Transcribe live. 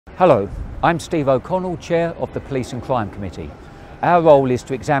Hello, I'm Steve O'Connell, Chair of the Police and Crime Committee. Our role is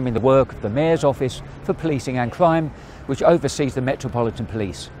to examine the work of the Mayor's Office for Policing and Crime, which oversees the Metropolitan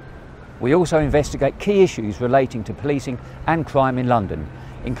Police. We also investigate key issues relating to policing and crime in London,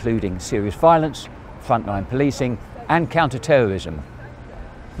 including serious violence, frontline policing and counter-terrorism.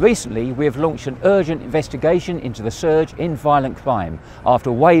 Recently, we have launched an urgent investigation into the surge in violent crime after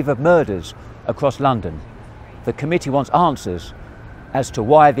a wave of murders across London. The committee wants answers as to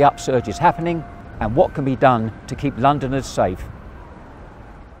why the upsurge is happening and what can be done to keep Londoners safe.